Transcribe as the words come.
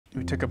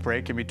We took a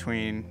break in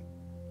between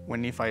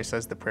when Nephi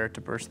says the prayer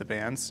to burst the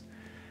bands.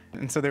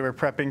 And so they were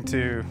prepping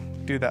to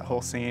do that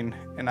whole scene,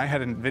 and I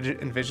had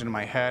envisioned in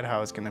my head how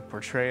I was going to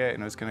portray it,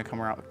 and it was going to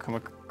come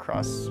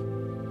across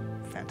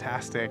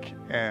fantastic.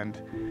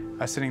 And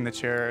I was sitting in the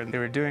chair, and they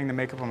were doing the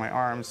makeup on my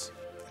arms,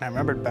 and I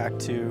remembered back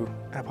to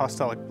an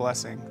apostolic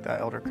blessing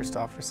that Elder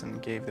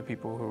Christofferson gave the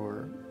people who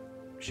were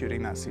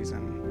shooting that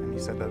season. And he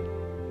said that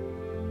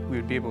we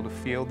would be able to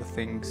feel the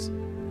things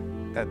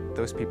that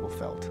those people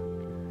felt.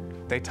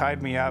 They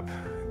tied me up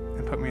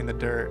and put me in the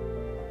dirt.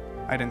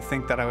 I didn't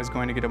think that I was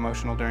going to get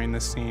emotional during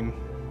this scene,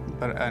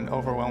 but an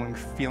overwhelming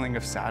feeling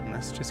of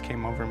sadness just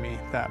came over me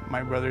that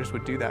my brothers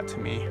would do that to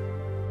me.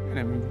 And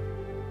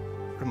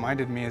it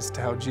reminded me as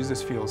to how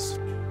Jesus feels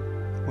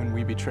when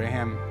we betray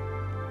him.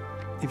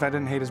 If I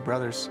didn't hate his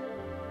brothers,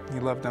 he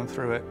loved them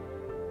through it.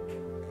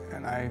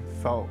 And I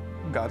felt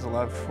God's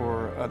love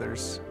for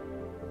others,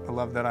 a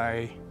love that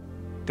I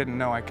didn't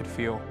know I could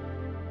feel.